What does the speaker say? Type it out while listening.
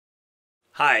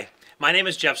Hi, my name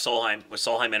is Jeff Solheim with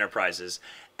Solheim Enterprises,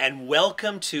 and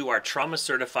welcome to our Trauma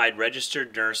Certified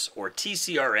Registered Nurse, or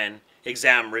TCRN,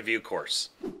 exam review course.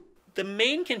 The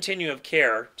main continuum of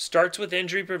care starts with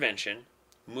injury prevention,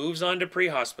 moves on to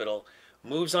pre-hospital,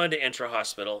 moves on to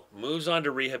intra-hospital, moves on to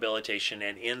rehabilitation,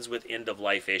 and ends with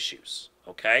end-of-life issues,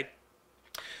 okay?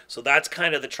 So that's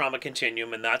kind of the trauma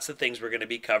continuum, and that's the things we're going to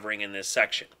be covering in this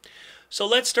section. So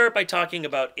let's start by talking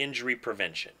about injury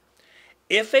prevention.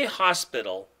 If a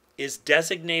hospital is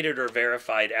designated or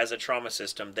verified as a trauma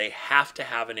system, they have to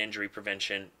have an injury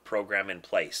prevention program in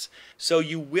place. So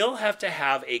you will have to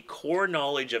have a core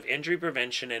knowledge of injury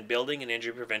prevention and building an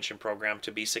injury prevention program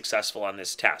to be successful on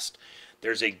this test.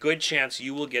 There's a good chance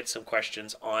you will get some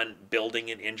questions on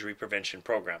building an injury prevention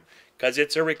program because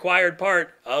it's a required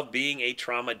part of being a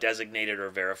trauma designated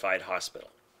or verified hospital.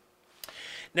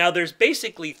 Now, there's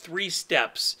basically 3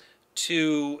 steps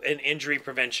to an injury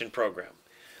prevention program.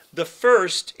 The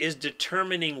first is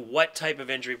determining what type of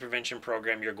injury prevention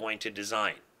program you're going to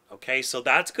design. Okay, so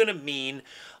that's going to mean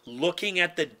looking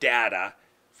at the data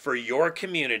for your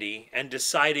community and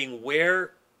deciding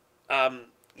where,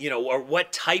 or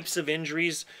what types of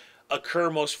injuries occur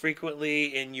most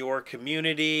frequently in your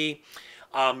community.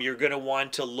 You're going to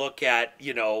want to look at,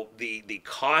 the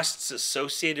costs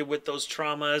associated with those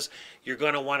traumas. You're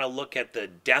going to want to look at the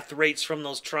death rates from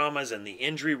those traumas and the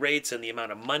injury rates and the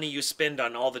amount of money you spend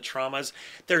on all the traumas.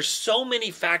 There's so many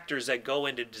factors that go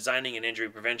into designing an injury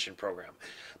prevention program.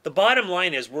 The bottom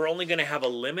line is we're only going to have a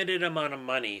limited amount of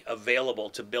money available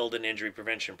to build an injury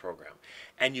prevention program.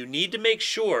 And you need to make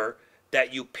sure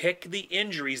that you pick the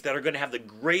injuries that are going to have the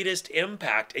greatest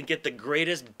impact and get the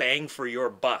greatest bang for your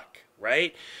buck.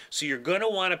 Right? So you're going to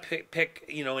want to pick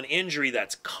an injury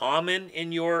that's common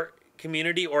in your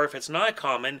community, or if it's not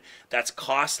common, that's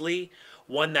costly,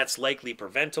 one that's likely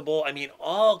preventable. I mean,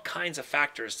 all kinds of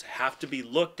factors have to be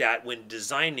looked at when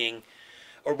designing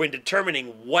or when determining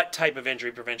what type of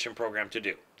injury prevention program to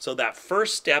do. So that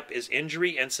first step is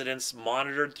injury incidents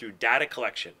monitored through data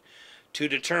collection to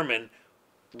determine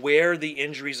where the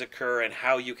injuries occur and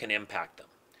how you can impact them.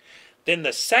 Then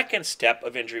the second step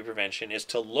of injury prevention is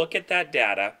to look at that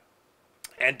data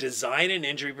and design an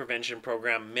injury prevention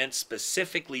program meant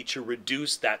specifically to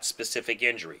reduce that specific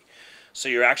injury. So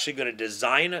you're actually going to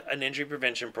design an injury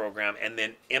prevention program and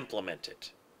then implement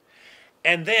it.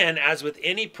 And then, as with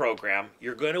any program,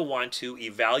 you're going to want to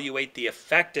evaluate the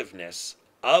effectiveness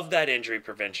of that injury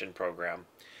prevention program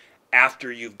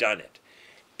after you've done it.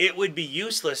 It would be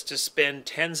useless to spend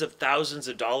tens of thousands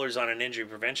of dollars on an injury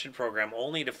prevention program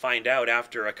only to find out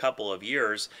after a couple of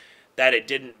years that it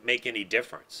didn't make any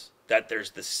difference, that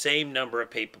there's the same number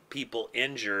of people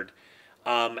injured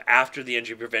after the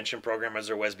injury prevention program as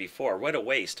there was before. What a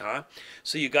waste, huh?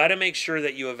 So you got to make sure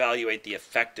that you evaluate the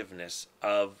effectiveness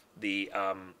of the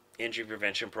injury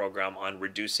prevention program on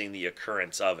reducing the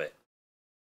occurrence of it.